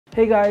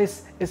Hey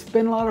guys, it's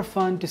been a lot of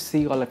fun to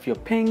see all of your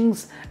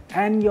pings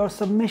and your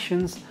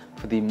submissions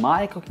for the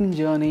My Cooking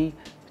Journey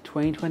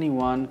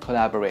 2021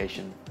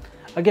 collaboration.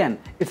 Again,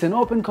 it's an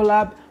open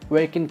collab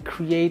where you can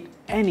create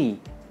any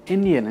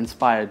Indian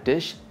inspired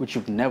dish which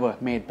you've never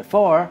made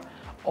before,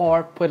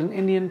 or put an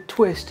Indian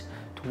twist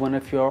to one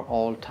of your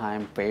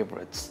all-time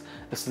favorites.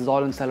 This is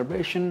all in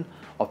celebration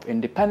of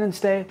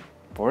Independence Day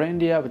for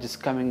India, which is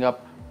coming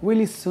up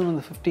really soon on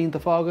the 15th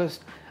of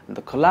August, and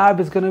the collab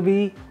is going to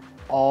be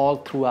all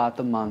throughout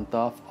the month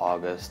of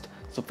August.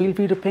 So feel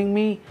free to ping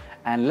me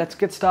and let's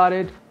get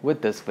started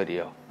with this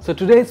video. So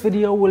today's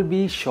video will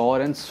be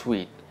short and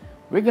sweet.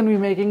 We're going to be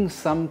making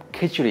some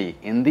khichdi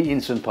in the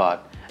Instant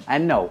Pot.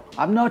 And no,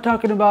 I'm not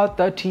talking about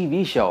the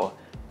TV show.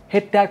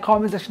 Hit that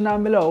comment section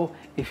down below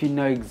if you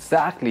know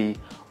exactly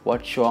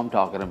what show I'm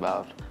talking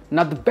about.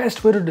 Now the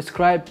best way to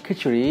describe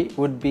khichdi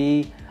would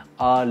be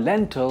a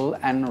lentil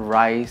and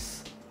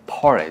rice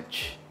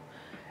porridge.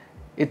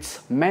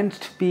 It's meant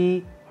to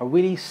be a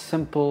really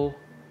simple,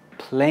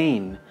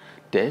 plain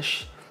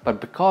dish, but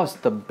because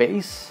the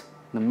base,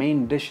 the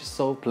main dish is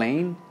so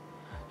plain,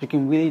 you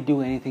can really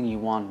do anything you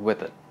want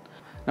with it.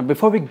 Now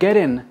before we get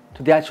into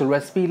the actual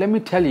recipe, let me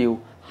tell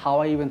you how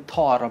I even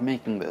thought of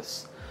making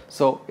this.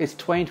 So it's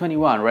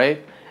 2021,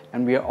 right?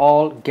 And we are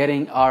all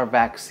getting our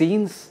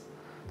vaccines.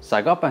 So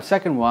I got my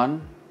second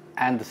one,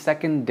 and the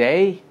second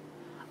day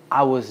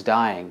I was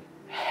dying.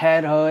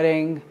 Head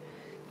hurting,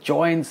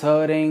 joints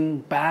hurting,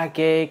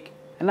 backache,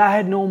 and I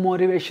had no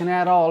motivation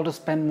at all to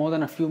spend more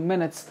than a few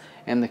minutes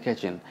in the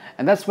kitchen.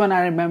 And that's when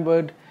I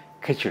remembered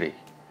khichdi.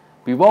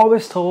 We've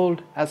always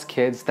told as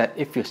kids that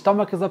if your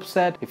stomach is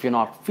upset, if you're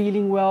not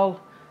feeling well,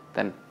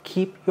 then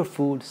keep your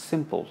food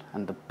simple.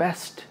 And the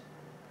best,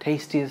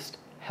 tastiest,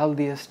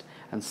 healthiest,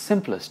 and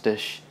simplest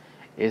dish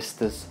is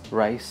this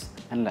rice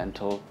and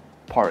lentil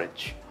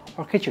porridge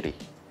or khichdi.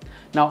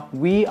 Now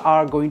we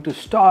are going to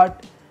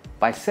start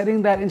by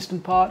setting that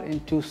Instant Pot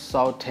into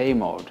saute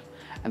mode,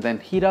 and then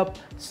heat up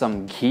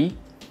some ghee,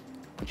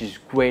 which is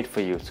great for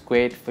you. It's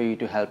great for you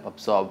to help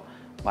absorb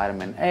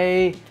vitamin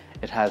A.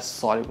 It has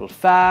soluble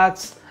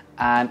fats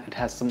and it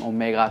has some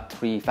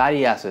omega-3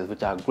 fatty acids,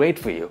 which are great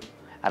for you.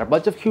 Add a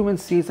bunch of cumin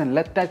seeds and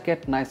let that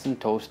get nice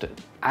and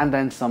toasted. And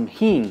then some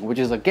hing, which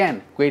is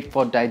again great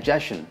for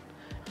digestion.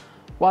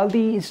 While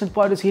the Instant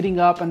Pot is heating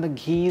up and the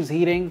ghee is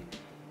heating,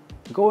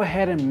 go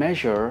ahead and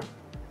measure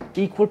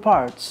equal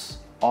parts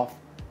of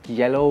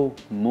yellow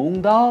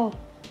moong dal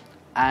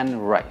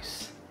and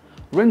rice.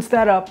 Rinse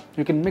that up.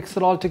 You can mix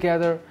it all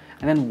together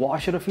and then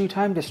wash it a few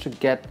times just to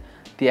get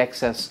the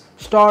excess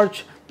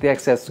starch, the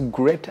excess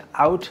grit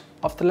out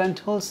of the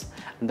lentils.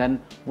 And then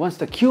once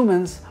the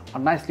cumins are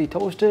nicely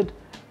toasted,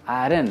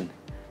 add in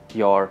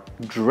your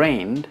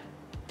drained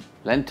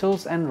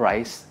lentils and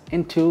rice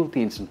into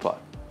the Instant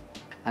Pot.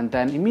 And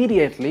then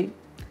immediately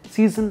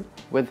season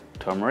with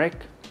turmeric,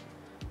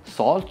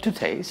 salt to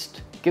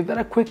taste, give that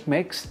a quick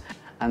mix,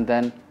 and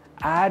then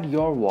add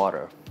your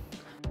water.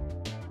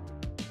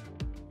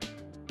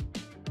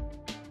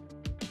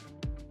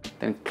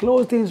 Then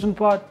close the Instant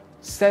Pot,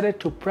 set it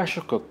to pressure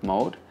cook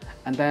mode,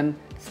 and then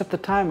set the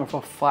timer for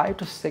 5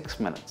 to 6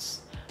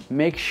 minutes.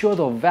 Make sure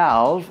the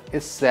valve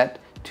is set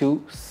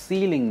to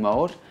sealing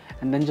mode,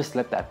 and then just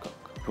let that cook.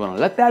 You want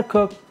to let that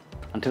cook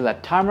until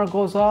that timer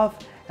goes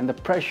off and the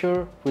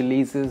pressure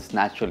releases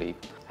naturally.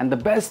 And the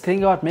best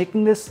thing about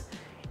making this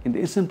in the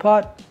Instant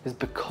Pot is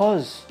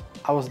because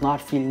I was not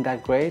feeling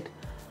that great,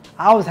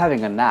 I was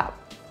having a nap.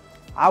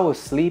 I was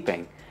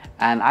sleeping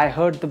and I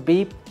heard the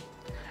beep,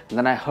 and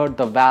then I heard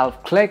the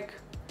valve click,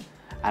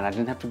 and I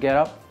didn't have to get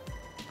up.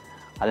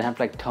 I didn't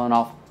have to turn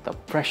off the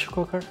pressure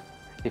cooker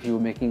if you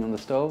were making on the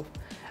stove.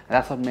 And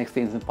that's what makes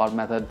the Instant Pot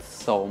method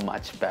so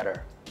much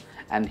better.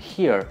 And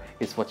here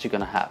is what you're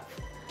gonna have.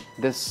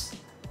 This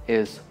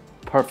is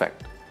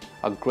perfect.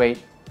 A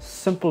great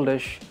simple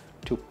dish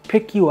to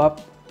pick you up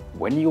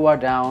when you are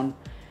down.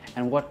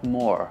 And what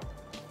more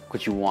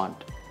could you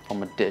want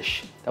from a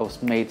dish that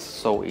was made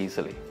so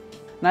easily?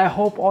 And I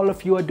hope all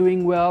of you are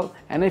doing well,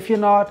 and if you're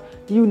not,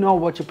 you know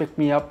what your pick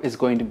me up is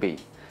going to be.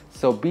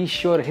 So be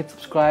sure to hit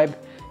subscribe,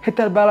 hit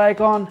that bell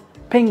icon,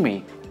 ping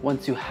me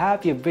once you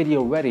have your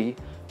video ready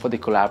for the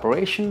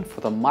collaboration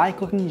for the My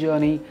Cooking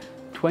Journey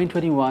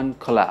 2021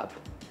 collab.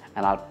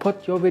 And I'll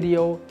put your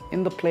video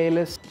in the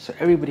playlist so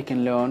everybody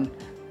can learn,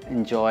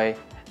 enjoy,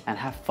 and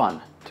have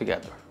fun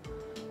together.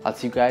 I'll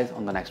see you guys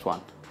on the next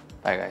one.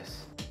 Bye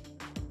guys.